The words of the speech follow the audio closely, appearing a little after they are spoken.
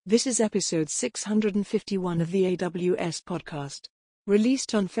This is episode 651 of the AWS podcast,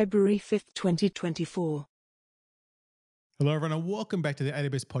 released on February 5th, 2024. Hello, everyone, and welcome back to the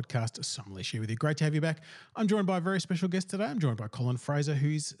AWS podcast. Somali here with you. Great to have you back. I'm joined by a very special guest today. I'm joined by Colin Fraser,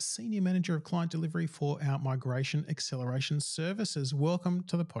 who's Senior Manager of Client Delivery for our Migration Acceleration Services. Welcome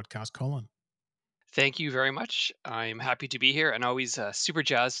to the podcast, Colin. Thank you very much. I'm happy to be here and always super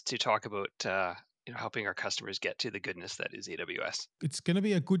jazzed to talk about helping our customers get to the goodness that is AWS. It's going to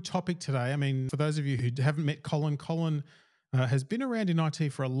be a good topic today. I mean, for those of you who haven't met Colin, Colin has been around in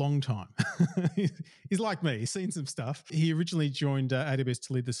IT for a long time. He's like me. He's seen some stuff. He originally joined AWS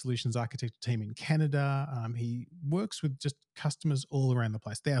to lead the solutions architecture team in Canada. He works with just customers all around the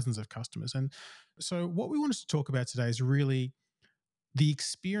place, thousands of customers. And so what we wanted to talk about today is really the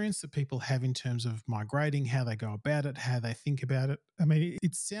experience that people have in terms of migrating, how they go about it, how they think about it. I mean,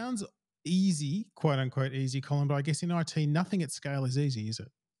 it sounds easy, quote unquote easy, Colin, but I guess in IT, nothing at scale is easy, is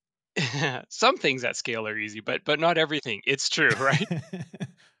it? Some things at scale are easy, but not everything. It's true, right?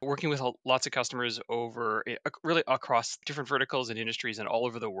 Working with lots of customers over really across different verticals and industries and all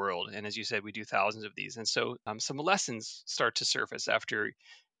over the world. And as you said, we do thousands of these. And so some lessons start to surface after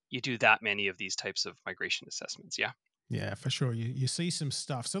you do that many of these types of migration assessments. Yeah. Yeah, for sure. You see some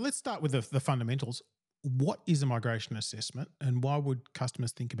stuff. So let's start with the fundamentals. What is a migration assessment and why would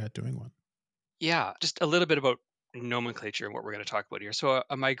customers think about doing one? Yeah, just a little bit about nomenclature and what we're going to talk about here. So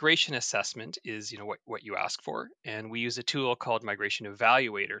a migration assessment is, what you ask for, and we use a tool called Migration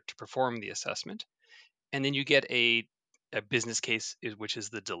Evaluator to perform the assessment. And then you get a business case, which is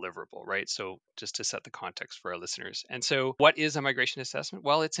the deliverable, right? So just to set the context for our listeners. And so what is a migration assessment?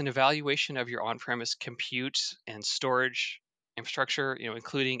 Well, it's an evaluation of your on-premise compute and storage infrastructure,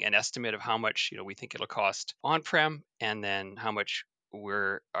 including an estimate of how much, we think it'll cost on-prem, and then how much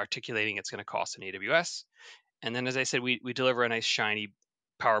we're articulating it's going to cost in AWS. And then, as I said, we deliver a nice shiny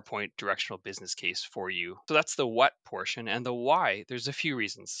PowerPoint directional business case for you. So that's the what portion. And the why, there's a few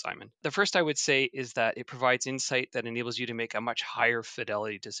reasons, Simon. The first I would say is that it provides insight that enables you to make a much higher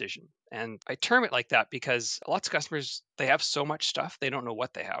fidelity decision. And I term it like that because lots of customers, they have so much stuff, they don't know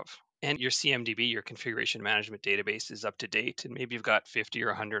what they have. And your CMDB, your configuration management database, is up to date. And maybe you've got 50 or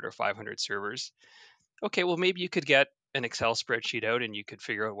 100 or 500 servers. Okay, well, maybe you could get an Excel spreadsheet out and you could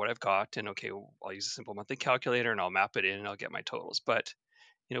figure out what I've got. And okay, well, I'll use a simple monthly calculator and I'll map it in and I'll get my totals. But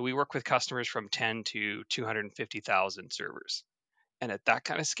we work with customers from 10 to 250,000 servers. And at that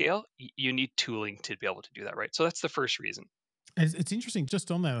kind of scale, you need tooling to be able to do that, right? So that's the first reason. It's interesting.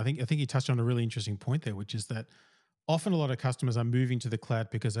 Just on that, I think you touched on a really interesting point there, which is that often a lot of customers are moving to the cloud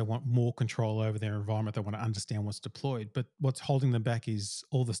because they want more control over their environment. They want to understand what's deployed, but what's holding them back is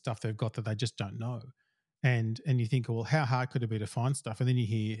all the stuff they've got that they just don't know. And you think, well, how hard could it be to find stuff? And then you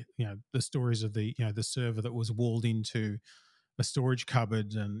hear, the stories of the server that was walled into a storage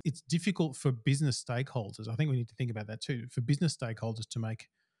cupboard, and it's difficult for business stakeholders. I think we need to think about that too. For business stakeholders to make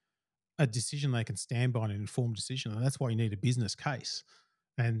a decision they can stand by, an informed decision, and that's why you need a business case.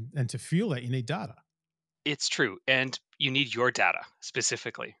 And to fuel that, you need data. It's true. And you need your data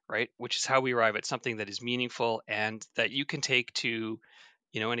specifically, right? Which is how we arrive at something that is meaningful and that you can take to,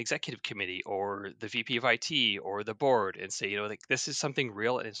 an executive committee or the VP of IT or the board and say, like this is something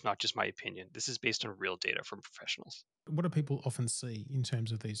real and it's not just my opinion. This is based on real data from professionals. What do people often see in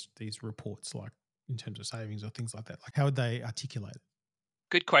terms of these reports, like in terms of savings or things like that? Like how would they articulate it?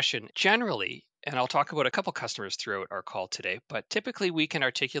 Good question. Generally, and I'll talk about a couple customers throughout our call today, but typically we can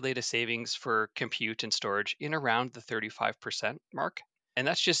articulate a savings for compute and storage in around the 35% mark. And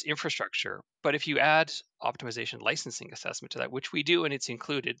that's just infrastructure. But if you add optimization licensing assessment to that, which we do and it's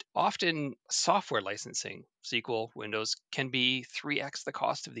included, often software licensing, SQL, Windows, can be 3x the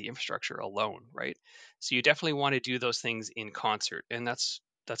cost of the infrastructure alone, right? So you definitely want to do those things in concert. And that's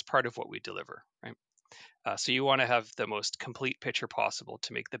part of what we deliver, right? So you want to have the most complete picture possible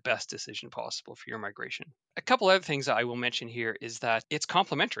to make the best decision possible for your migration. A couple other things that I will mention here is that it's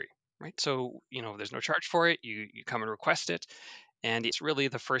complementary, right? So, there's no charge for it. You come and request it. And it's really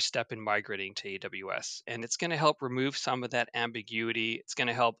the first step in migrating to AWS. And it's going to help remove some of that ambiguity. It's going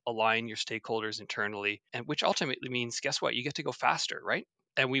to help align your stakeholders internally, and which ultimately means, guess what? You get to go faster, right?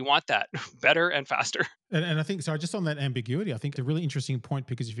 And we want that better and faster. And I think, so just on that ambiguity, I think it's a really interesting point,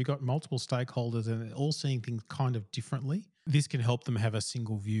 because if you've got multiple stakeholders and they're all seeing things kind of differently, this can help them have a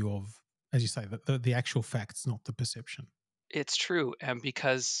single view of, as you say, the actual facts, not the perception. It's true. And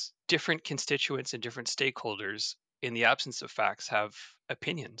because different constituents and different stakeholders in the absence of facts, have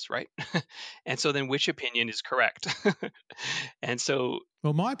opinions, right? And so then which opinion is correct? And so,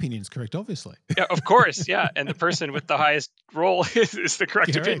 Well, my opinion's correct, obviously. yeah, of course, yeah. And the person with the highest role is the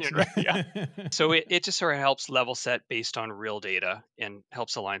correct Correct. opinion, right? Yeah. So it just sort of helps level set based on real data and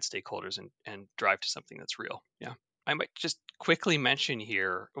helps align stakeholders and drive to something that's real. Yeah. I might just quickly mention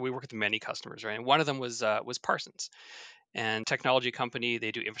here, we work with many customers, right? And one of them was Parsons, and technology company.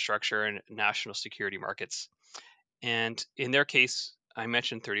 They do infrastructure and national security markets. And in their case, I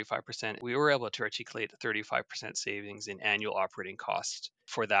mentioned 35%. We were able to articulate a 35% savings in annual operating cost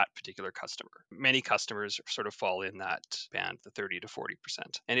for that particular customer. Many customers sort of fall in that band, the 30 to 40%,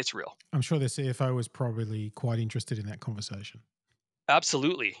 and it's real. I'm sure the CFO was probably quite interested in that conversation.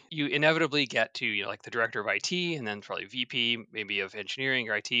 Absolutely. You inevitably get to, like the director of IT and then probably VP, maybe of engineering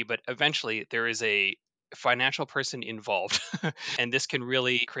or IT, but eventually there is a financial person involved. And this can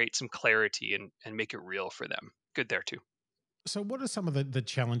really create some clarity and make it real for them. Good there too. So, what are some of the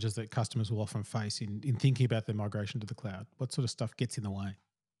challenges that customers will often face in thinking about their migration to the cloud? What sort of stuff gets in the way?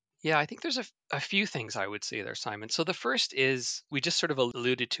 Yeah, I think there's a few things I would say there, Simon. So the first is we just sort of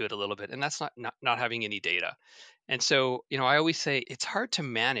alluded to it a little bit, and that's not having any data. And so, I always say it's hard to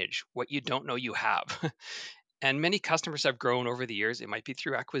manage what you don't know you have. And many customers have grown over the years. It might be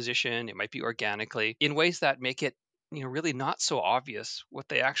through acquisition, it might be organically, in ways that make it, really not so obvious what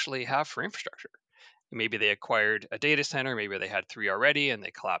they actually have for infrastructure. Maybe they acquired a data center, maybe they had three already and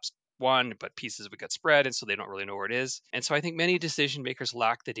they collapsed one, but pieces of it got spread, and so they don't really know where it is. And so I think many decision makers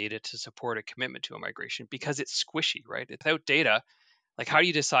lack the data to support a commitment to a migration because it's squishy, right? Without data, like how do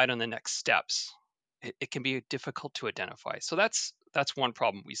you decide on the next steps? It can be difficult to identify. So that's one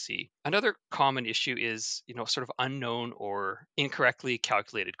problem we see. Another common issue is, sort of unknown or incorrectly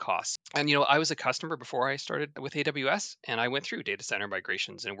calculated costs. And I was a customer before I started with AWS, and I went through data center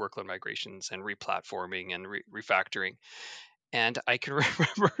migrations and workload migrations and replatforming and refactoring. And I can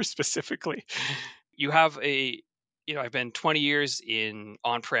remember specifically, you have I've been 20 years in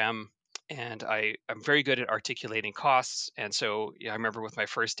on-prem, and I'm very good at articulating costs. And so, I remember with my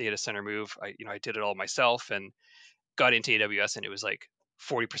first data center move, I did it all myself and got into AWS, and it was like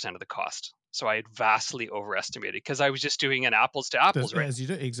 40% of the cost. So I had vastly overestimated because I was just doing an apples to apples, right? As you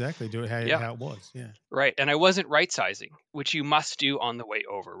do, exactly, do it Yeah. how it was. Yeah. Right. And I wasn't right sizing, which you must do on the way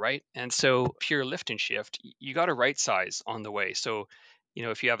over, right? And so pure lift and shift, you got to right size on the way. So,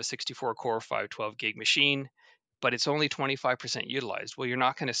 if you have a 64 core 512 gig machine, but it's only 25% utilized, well, you're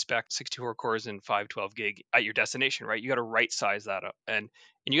not going to spec 64 cores and 512 gig at your destination, right? You got to right size that up. And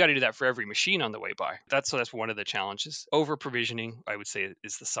you got to do that for every machine on the way by. That's one of the challenges. Over provisioning, I would say,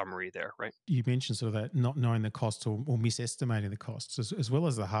 is the summary there, right? You mentioned sort of that not knowing the costs or misestimating the costs, as well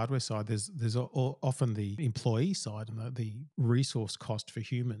as the hardware side. There's often the employee side and the resource cost for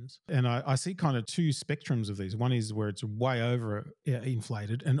humans. And I see kind of two spectrums of these. One is where it's way over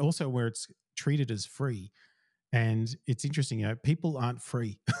inflated, and also where it's treated as free. And it's interesting, people aren't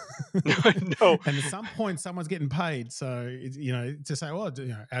free. No, And at some point, someone's getting paid. So, to say, well,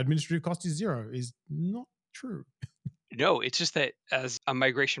 administrative cost is zero is not true. No, it's just that as a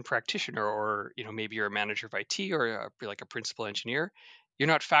migration practitioner, or maybe you're a manager of IT or like a principal engineer, you're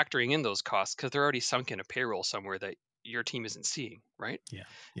not factoring in those costs because they're already sunk in a payroll somewhere that your team isn't seeing, right? Yeah.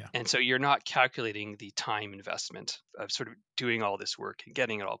 Yeah. And so you're not calculating the time investment of sort of doing all this work and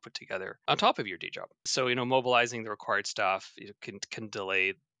getting it all put together on top of your day job. So, mobilizing the required staff can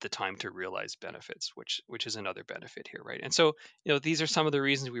delay the time to realize benefits, which is another benefit here, right? And so, these are some of the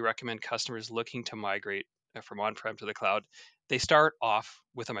reasons we recommend customers looking to migrate from on-prem to the cloud. They start off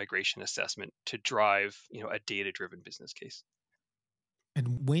with a migration assessment to drive, a data-driven business case.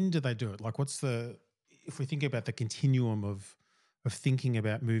 And when do they do it? Like, if we think about the continuum of thinking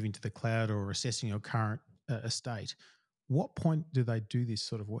about moving to the cloud or assessing your current estate, what point do they do this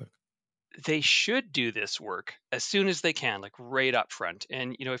sort of work? They should do this work as soon as they can, like right up front.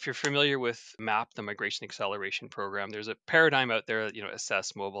 And if you're familiar with MAP, the Migration Acceleration Program, there's a paradigm out there,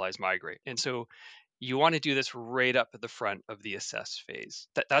 assess, mobilize, migrate. And so you want to do this right up at the front of the assess phase.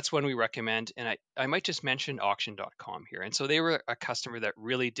 That's when we recommend. And I might just mention auction.com here. And so they were a customer that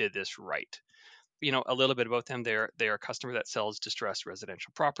really did this right. A little bit about them. They're a customer that sells distressed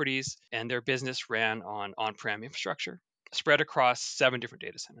residential properties, and their business ran on-prem infrastructure spread across 7 different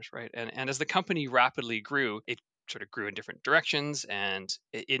data centers, right? And as the company rapidly grew, it sort of grew in different directions, and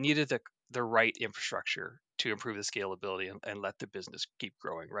it needed the right infrastructure to improve the scalability and let the business keep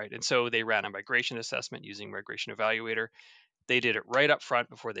growing, right? And so they ran a migration assessment using Migration Evaluator. They did it right up front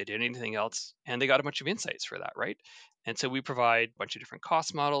before they did anything else, and they got a bunch of insights for that, right? And so we provide a bunch of different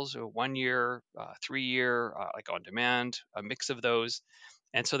cost models, a 1 year, 3 year, like on demand, a mix of those.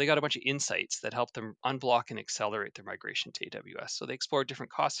 And so they got a bunch of insights that helped them unblock and accelerate their migration to AWS. So they explored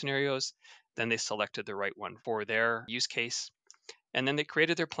different cost scenarios, then they selected the right one for their use case, and then they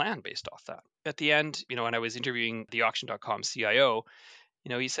created their plan based off that. At the end, when I was interviewing the auction.com CIO,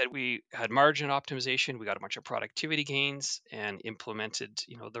 he said we had margin optimization, we got a bunch of productivity gains, and implemented,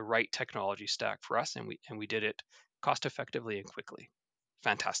 the right technology stack for us, and we did it cost effectively and quickly.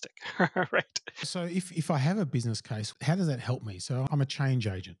 Fantastic, right? So if I have a business case, how does that help me? So I'm a change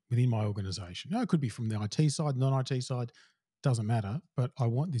agent within my organization. Now, it could be from the IT side, non-IT side, doesn't matter, but I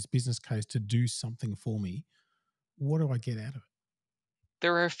want this business case to do something for me. What do I get out of it?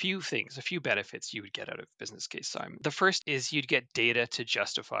 There are a few things, a few benefits you would get out of business case, Simon. The first is you'd get data to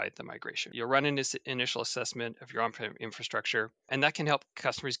justify the migration. You'll run an initial assessment of your on-prem infrastructure, and that can help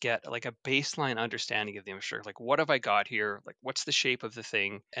customers get like a baseline understanding of the infrastructure. Like, what have I got here? Like, what's the shape of the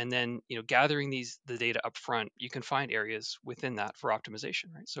thing? And then, gathering the data up front, you can find areas within that for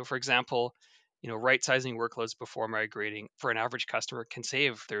optimization, right? So, for example, right sizing workloads before migrating for an average customer can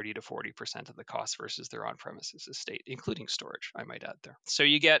save 30 to 40% of the cost versus their on-premises estate, including storage, I might add there. So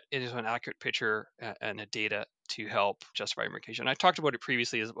you get an accurate picture and a data to help justify migration. I talked about it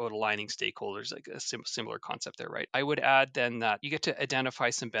previously as about aligning stakeholders, like a similar concept there, right? I would add then that you get to identify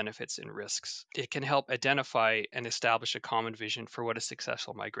some benefits and risks. It can help identify and establish a common vision for what a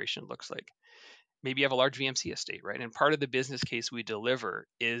successful migration looks like. Maybe you have a large VMC estate, right? And part of the business case we deliver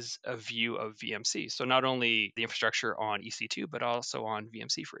is a view of VMC. So not only the infrastructure on EC2, but also on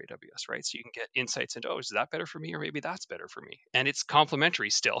VMC for AWS, right? So you can get insights into, is that better for me? Or maybe that's better for me. And it's complementary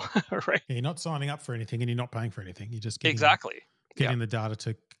still, right? Yeah, you're not signing up for anything and you're not paying for anything. You're just Exactly. Yeah. getting the data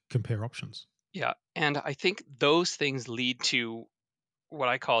to compare options. Yeah. And I think those things lead to what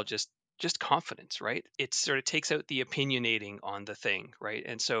I call just confidence, right? It sort of takes out the opinionating on the thing, right?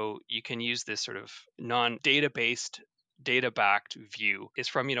 And so you can use this sort of non-data based, data backed view is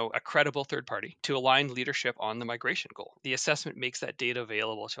from, a credible third party to align leadership on the migration goal. The assessment makes that data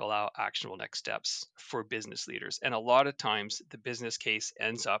available to allow actionable next steps for business leaders. And a lot of times the business case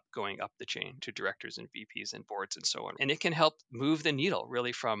ends up going up the chain to directors and VPs and boards and so on. And it can help move the needle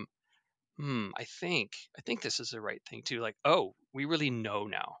really from I think this is the right thing too. Like, oh, we really know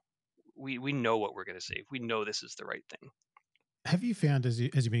now. We know what we're going to save. We know this is the right thing. Have you found as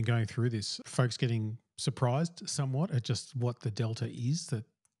you've been going through this, folks getting surprised somewhat at just what the delta is, that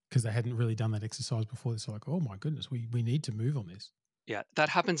because they hadn't really done that exercise before? It's like, oh my goodness, we need to move on this. Yeah, that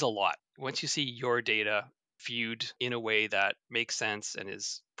happens a lot. Once you see your data viewed in a way that makes sense and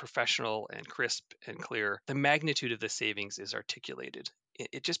is professional and crisp and clear, the magnitude of the savings is articulated.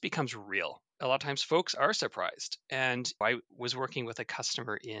 It just becomes real. A lot of times folks are surprised. And I was working with a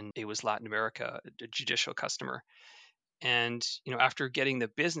customer it was Latin America, a judicial customer. And, after getting the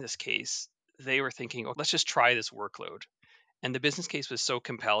business case, they were thinking, oh, let's just try this workload. And the business case was so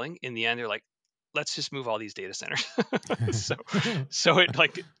compelling. In the end, they're like, let's just move all these data centers. so, so it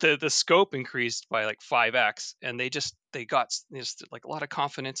like the scope increased by like 5x, and they got just like a lot of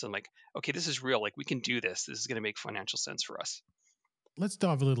confidence and like, okay, this is real. Like we can do this. This is going to make financial sense for us. Let's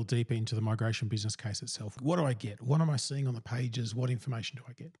dive a little deeper into the migration business case itself. What do I get? What am I seeing on the pages? What information do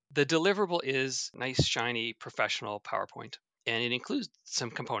I get? The deliverable is nice, shiny, professional PowerPoint, and it includes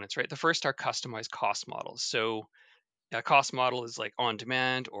some components, right? The first are customized cost models. So a cost model is like on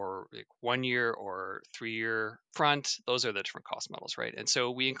demand or like 1 year or 3 year front. Those are the different cost models, right? And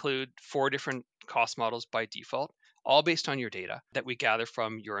so we include 4 different cost models by default, all based on your data that we gather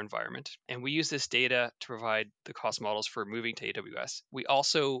from your environment. And we use this data to provide the cost models for moving to AWS. We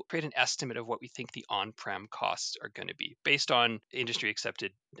also create an estimate of what we think the on-prem costs are going to be based on industry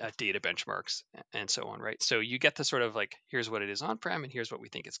accepted data benchmarks and so on, right? So you get the sort of like, here's what it is on-prem and here's what we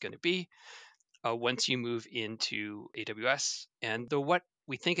think it's going to be once you move into AWS. And what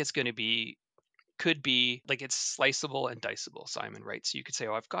we think it's going to be could be like it's sliceable and diceable, Simon, right? So you could say,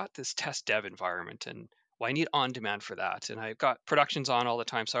 oh, I've got this test dev environment and well, I need on demand for that. And I've got productions on all the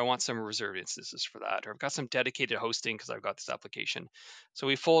time. So I want some reserved instances for that. Or I've got some dedicated hosting because I've got this application. So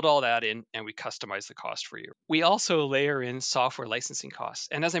we fold all that in and we customize the cost for you. We also layer in software licensing costs.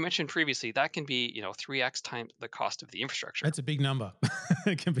 And as I mentioned previously, that can be, 3x times the cost of the infrastructure. That's a big number.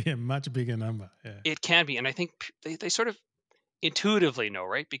 It can be a much bigger number. Yeah. It can be. And I think they sort of intuitively know,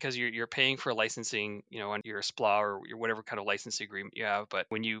 right? Because you're paying for licensing, on your SPLA or your whatever kind of licensing agreement you have. But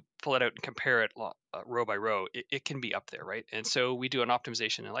when you pull it out and compare it row by row, it can be up there, right? And so we do an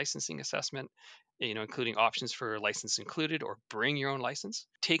optimization and licensing assessment, including options for license included or bring your own license.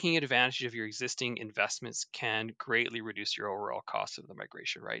 Taking advantage of your existing investments can greatly reduce your overall cost of the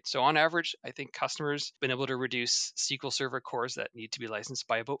migration, right? So on average, I think customers have been able to reduce SQL Server cores that need to be licensed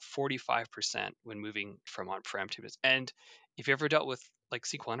by about 45% when moving from on-prem to this. And if you ever dealt with like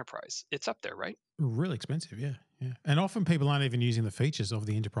SQL Enterprise. It's up there, right? Really expensive, yeah, yeah. And often people aren't even using the features of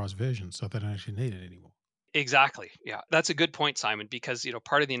the enterprise version, so they don't actually need it anymore. Exactly. Yeah. That's a good point, Simon, because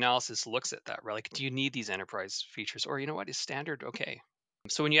part of the analysis looks at that, right? Like, do you need these enterprise features? Or what, is standard okay?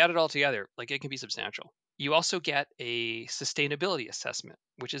 So when you add it all together, like, it can be substantial. You also get a sustainability assessment,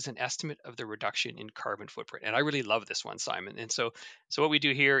 which is an estimate of the reduction in carbon footprint. And I really love this one, Simon. And so what we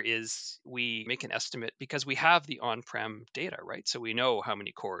do here is we make an estimate because we have the on-prem data, right? So we know how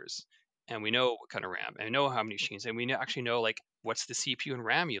many cores and we know what kind of RAM and we know how many machines and actually know like what's the CPU and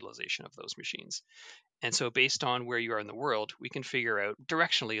RAM utilization of those machines. And so based on where you are in the world, we can figure out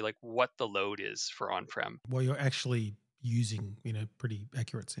directionally like what the load is for on-prem. Well, you're actually using in a pretty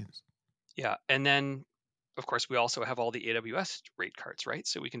accurate sense. Yeah. And then of course we also have all the AWS rate cards, right?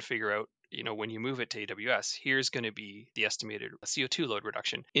 So we can figure out, when you move it to AWS, here's going to be the estimated CO2 load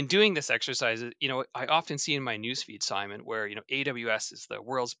reduction. In doing this exercise, I often see in my newsfeed, Simon, where, AWS is the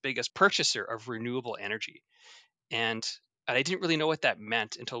world's biggest purchaser of renewable energy. And I didn't really know what that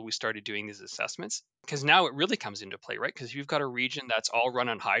meant until we started doing these assessments, because now it really comes into play, right? Because if you've got a region that's all run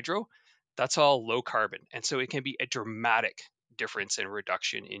on hydro, that's all low carbon. And so it can be a dramatic difference in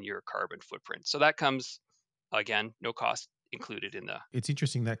reduction in your carbon footprint. So that comes, again, no cost included in the. It's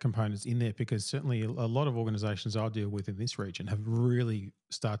interesting that component's in there because certainly a lot of organizations I deal with in this region have really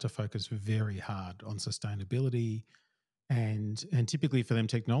started to focus very hard on sustainability, and typically for them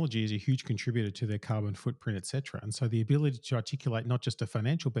technology is a huge contributor to their carbon footprint, etc. And so the ability to articulate not just a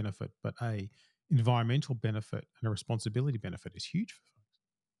financial benefit but a environmental benefit and a responsibility benefit is huge for folks.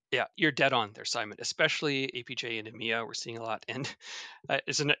 Yeah, you're dead on there, Simon. Especially APJ and EMEA, we're seeing a lot. And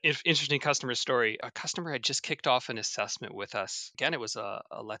it's an interesting customer story. A customer had just kicked off an assessment with us. Again, it was a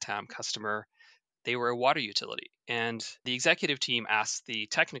LATAM customer. They were a water utility, and the executive team asked the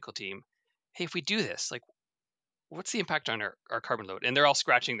technical team, "Hey, if we do this, like, what's the impact on our carbon load?" And they're all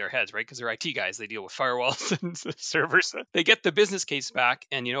scratching their heads, right? Because they're IT guys. They deal with firewalls and servers. They get the business case back,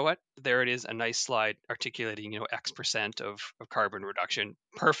 and you know what? There it is, a nice slide articulating, X percent of carbon reduction.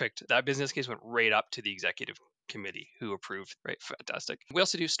 Perfect. That business case went right up to the executive committee who approved, right? Fantastic. We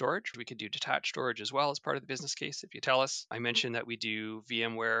also do storage. We could do detached storage as well as part of the business case if you tell us. I mentioned that we do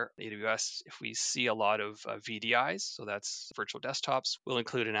VMware, AWS. If we see a lot of VDIs, so that's virtual desktops, we'll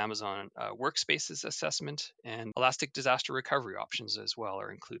include an Amazon workspaces assessment, and Elastic disaster recovery options as well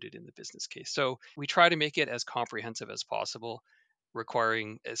are included in the business case. So we try to make it as comprehensive as possible,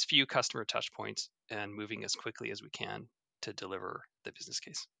 requiring as few customer touch points and moving as quickly as we can to deliver the business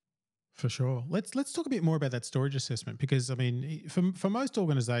case. For sure. Let's talk a bit more about that storage assessment because I mean, for most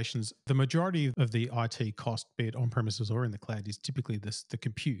organizations, the majority of the IT cost, be it on premises or in the cloud, is typically the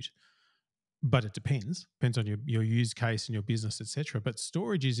compute. But it depends on your use case and your business, etc. But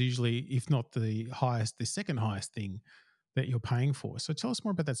storage is usually, if not the highest, the second highest thing that you're paying for. So tell us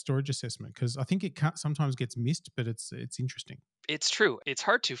more about that storage assessment because I think it sometimes gets missed, but it's interesting. It's true. It's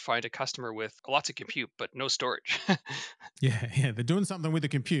hard to find a customer with lots of compute but no storage. Yeah, yeah, they're doing something with the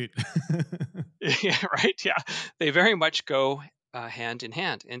compute. Yeah, right. Yeah, they very much go hand in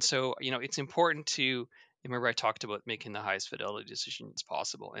hand. And so, it's important to remember I talked about making the highest fidelity decisions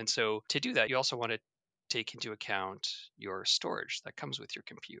possible. And so, to do that, you also want to take into account your storage that comes with your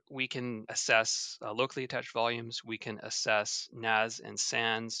compute. We can assess locally attached volumes. We can assess NAS and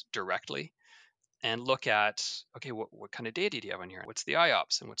SANs directly and look at, okay, what kind of data do you have on here? What's the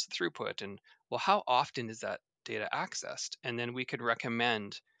IOPS and what's the throughput? And well, how often is that data accessed? And then we could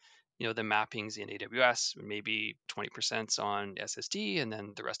recommend the mappings in AWS, maybe 20% on SSD, and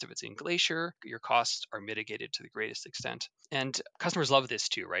then the rest of it's in Glacier. Your costs are mitigated to the greatest extent. And customers love this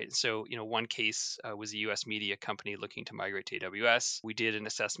too, right? So, one case was a US media company looking to migrate to AWS. We did an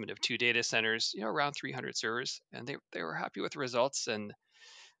assessment of 2 data centers, around 300 servers, and they were happy with the results. And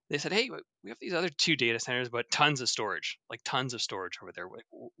they said, hey, we have these other 2 data centers, but tons of storage, like tons of storage over there.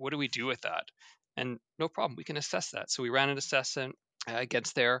 What do we do with that? And no problem, we can assess that. So we ran an assessment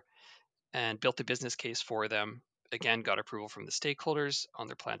against there and built a business case for them. Again, got approval from the stakeholders on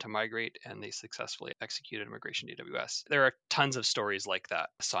their plan to migrate, and they successfully executed a migration to AWS. There are tons of stories like that,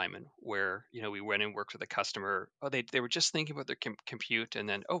 Simon, where we went and worked with a customer. Oh, they were just thinking about their compute, and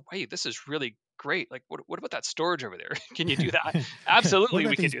then hey, this is really great. Like, what about that storage over there? Can you do that? What Absolutely,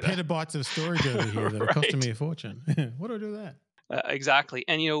 about we can these do that. petabytes of storage over here that are costing Right. me a fortune? What do I do with that? Exactly,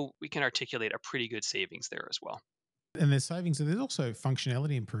 and we can articulate a pretty good savings there as well. And there's savings and there's also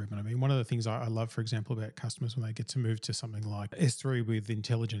functionality improvement. I mean, one of the things I love, for example, about customers when they get to move to something like S3 with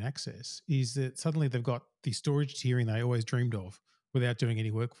intelligent access is that suddenly they've got the storage tiering they always dreamed of without doing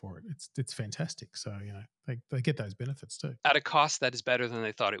any work for it. It's fantastic. So, they get those benefits too. At a cost that is better than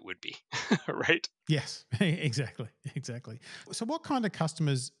they thought it would be, right? Yes, exactly. Exactly. So what kind of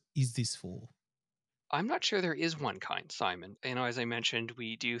customers is this for? I'm not sure there is one kind, Simon. As I mentioned,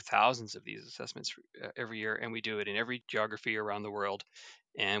 we do thousands of these assessments every year, and we do it in every geography around the world.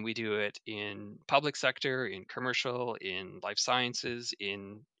 And we do it in public sector, in commercial, in life sciences,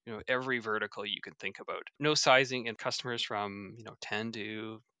 in every vertical you can think about. No sizing, and customers from 10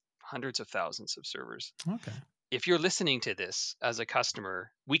 to hundreds of thousands of servers. Okay. If you're listening to this as a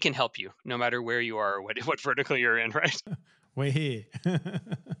customer, we can help you no matter where you are or what vertical you're in, right? We're here.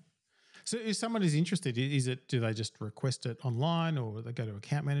 So if someone is interested, do they just request it online or they go to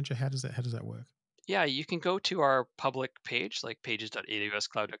account manager? How does that work? Yeah, you can go to our public page, like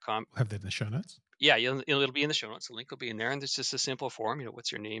pages.awscloud.com. We'll have that in the show notes. Yeah, it'll be in the show notes. The link will be in there, and there's just a simple form.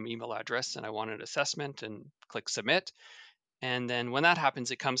 What's your name, email address, and I want an assessment, and click submit. And then when that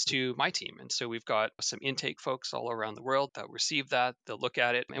happens, it comes to my team. And so we've got some intake folks all around the world that receive that. They'll look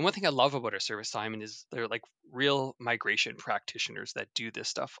at it. And one thing I love about our service, Simon, is they're like real migration practitioners that do this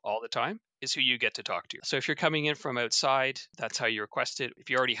stuff all the time, is who you get to talk to. So if you're coming in from outside, that's how you request it. If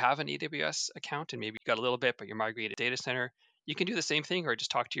you already have an AWS account and maybe you got a little bit, but you're migrating a data center, you can do the same thing or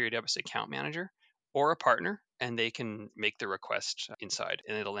just talk to your AWS account manager or a partner, and they can make the request inside,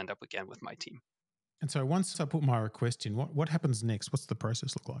 and it'll end up again with my team. And so once I put my request in, what happens next? What's the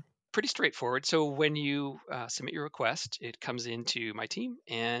process look like? Pretty straightforward. So when you submit your request, it comes into my team,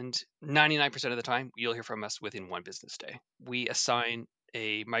 and 99% of the time, you'll hear from us within one business day. We assign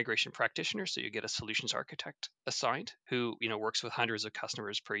a migration practitioner, so you get a solutions architect assigned who works with hundreds of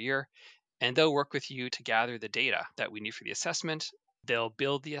customers per year, and they'll work with you to gather the data that we need for the assessment. They'll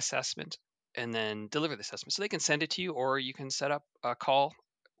build the assessment and then deliver the assessment. So they can send it to you, or you can set up a call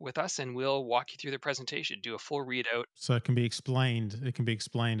with us and we'll walk you through the presentation, do a full readout. So it can be explained. It can be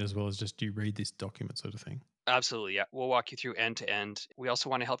explained as well as just you read this document sort of thing. Absolutely, yeah. We'll walk you through end to end. We also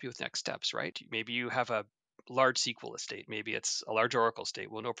want to help you with next steps, right? Maybe you have a large SQL estate. Maybe it's a large Oracle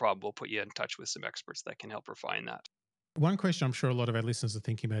estate. Well, no problem. We'll put you in touch with some experts that can help refine that. One question I'm sure a lot of our listeners are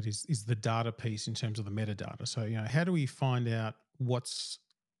thinking about is the data piece in terms of the metadata. So, how do we find out what's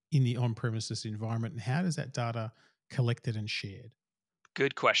in the on-premises environment and how does that data collected and shared?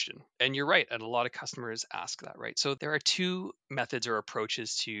 Good question. And you're right. And a lot of customers ask that, right? So there are two methods or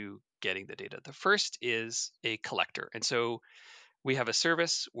approaches to getting the data. The first is a collector. And so we have a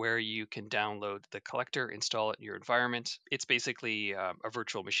service where you can download the collector, install it in your environment. It's basically a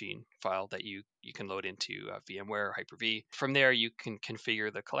virtual machine file that you can load into VMware or Hyper-V. From there, you can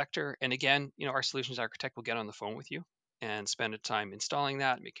configure the collector. And again, our solutions architect will get on the phone with you and spend a time installing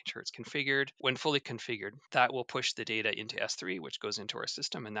that, making sure it's configured. When fully configured, that will push the data into S3, which goes into our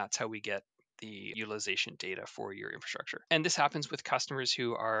system, and that's how we get the utilization data for your infrastructure. And this happens with customers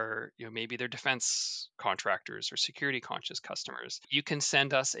who are, maybe they're defense contractors or security conscious customers. You can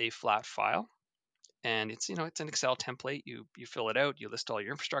send us a flat file, and it's it's an Excel template. You fill it out, you list all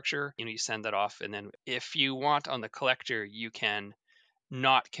your infrastructure, you send that off, and then if you want on the collector, you can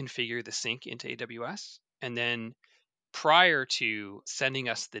not configure the sync into AWS, and then prior to sending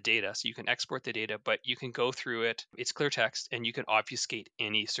us the data, so you can export the data, but you can go through it. It's clear text, and you can obfuscate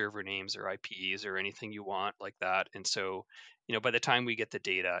any server names or IPs or anything you want like that. And so, by the time we get the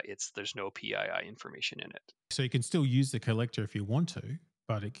data, there's no PII information in it. So you can still use the collector if you want to,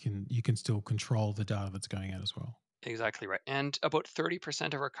 but you can still control the data that's going out as well. Exactly right. And about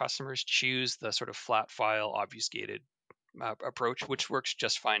 30% of our customers choose the sort of flat file obfuscated approach, which works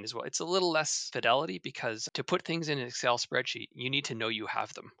just fine as well. It's a little less fidelity because to put things in an Excel spreadsheet, you need to know you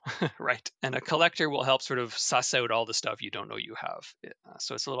have them, right? And a collector will help sort of suss out all the stuff you don't know you have.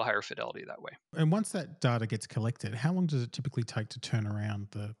 So it's a little higher fidelity that way. And once that data gets collected, how long does it typically take to turn around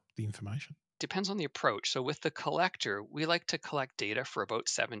the information? Depends on the approach. So with the collector, we like to collect data for about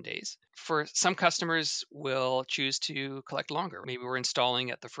 7 days. For some customers will choose to collect longer. Maybe we're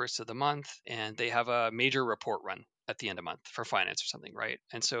installing at the first of the month and they have a major report run at the end of month for finance or something, right?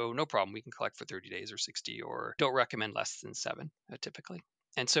 And so no problem, we can collect for 30 days or 60, or don't recommend less than 7 typically.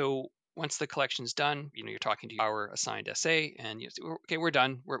 And so once the collection's done, you're talking to our assigned SA and you say, okay, we're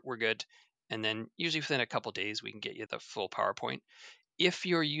done, we're good. And then usually within a couple of days, we can get you the full PowerPoint. If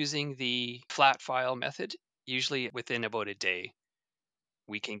you're using the flat file method, usually within about a day,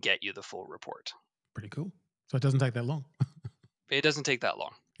 we can get you the full report. Pretty cool. So it doesn't take that long. It doesn't take that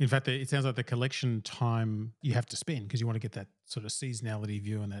long. In fact, it sounds like the collection time you have to spend because you want to get that sort of seasonality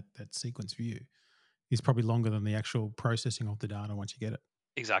view and that sequence view is probably longer than the actual processing of the data once you get it.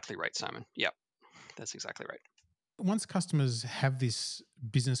 Exactly right, Simon. Yeah, that's exactly right. Once customers have this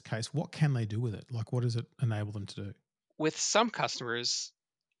business case, what can they do with it? Like, what does it enable them to do? With some customers,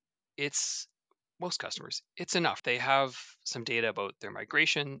 most customers, it's enough. They have some data about their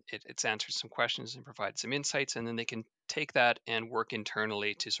migration, it's answered some questions and provided some insights, and then they can take that and work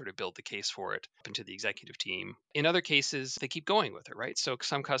internally to sort of build the case for it up into the executive team. In other cases, they keep going with it, right? So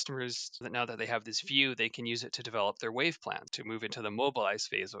some customers, that now that they have this view, they can use it to develop their wave plan to move into the mobilize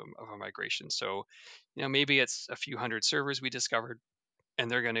phase of a migration. So, maybe it's a few hundred servers we discovered, and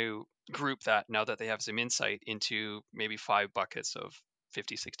they're going to group that, now that they have some insight, into maybe 5 buckets of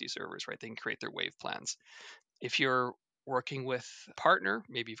 50, 60 servers, right? They can create their wave plans. If you're working with a partner,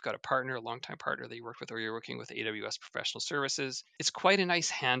 maybe you've got a partner, a longtime partner that you worked with, or you're working with AWS professional services, it's quite a nice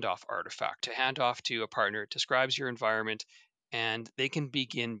handoff artifact to hand off to a partner. It describes your environment, and they can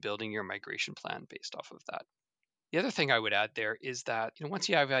begin building your migration plan based off of that. The other thing I would add there is that, once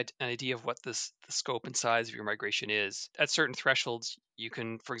you have an idea of what the scope and size of your migration is, at certain thresholds, you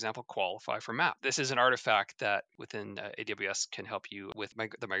can, for example, qualify for MAP. This is an artifact that within AWS can help you with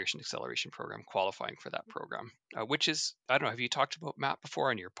the Migration Acceleration Program, qualifying for that program, which is, I don't know, have you talked about MAP before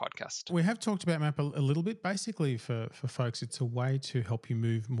on your podcast? We have talked about MAP a little bit. Basically, for folks, it's a way to help you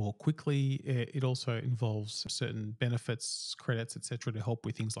move more quickly. It also involves certain benefits, credits, etc., to help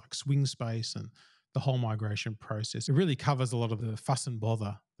with things like swing space and the whole migration process. It really covers a lot of the fuss and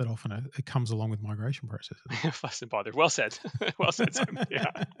bother that often it comes along with migration processes. Fuss and bother. Well said. Well said, Simon. Yeah.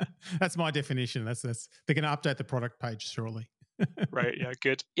 That's my definition. That's they're going to update the product page shortly. Right. Yeah.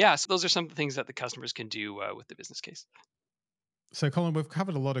 Good. Yeah. So those are some of the things that the customers can do with the business case. So, Colin, we've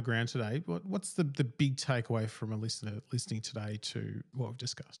covered a lot of ground today. What's the big takeaway from a listener listening today to what we've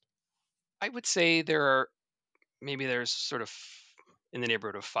discussed? I would say there's sort of in the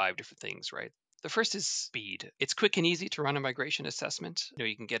neighborhood of 5 different things, right? The first is speed. It's quick and easy to run a migration assessment.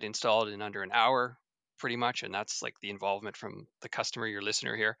 You can get installed in under an hour pretty much, and that's like the involvement from the customer, your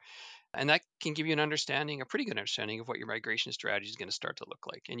listener here. And that can give you a pretty good understanding of what your migration strategy is going to start to look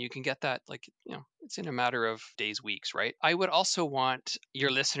like. And you can get that, it's in a matter of days, weeks, right? I would also want your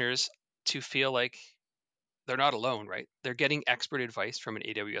listeners to feel like they're not alone, right? They're getting expert advice from an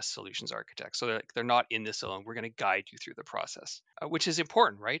AWS solutions architect. So they're not in this alone. We're going to guide you through the process, which is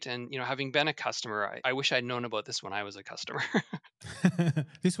important, right? And, having been a customer, I wish I'd known about this when I was a customer.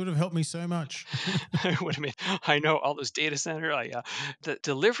 This would have helped me so much. I know all those data center, the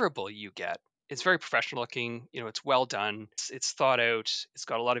deliverable you get, it's very professional looking, it's well done, it's thought out, it's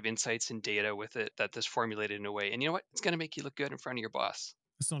got a lot of insights and data with it that is formulated in a way. And you know what? It's going to make you look good in front of your boss.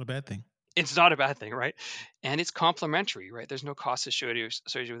 It's not a bad thing. It's not a bad thing, right? And it's complementary, right? There's no cost associated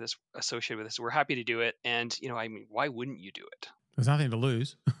with this. We're happy to do it. And, why wouldn't you do it? There's nothing to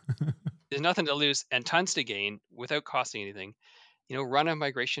lose. There's nothing to lose and tons to gain without costing anything. Run a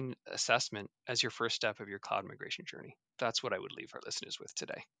migration assessment as your first step of your cloud migration journey. That's what I would leave our listeners with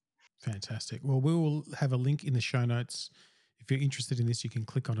today. Fantastic. Well, we will have a link in the show notes. If you're interested in this, you can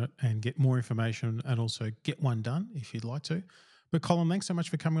click on it and get more information and also get one done if you'd like to. But Colin, thanks so much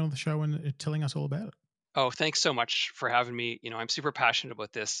for coming on the show and telling us all about it. Oh, thanks so much for having me. I'm super passionate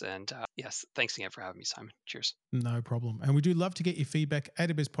about this. And yes, thanks again for having me, Simon. Cheers. No problem. And we do love to get your feedback.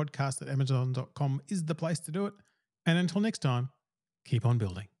 AWS podcast at amazon.com is the place to do it. And until next time, keep on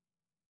building.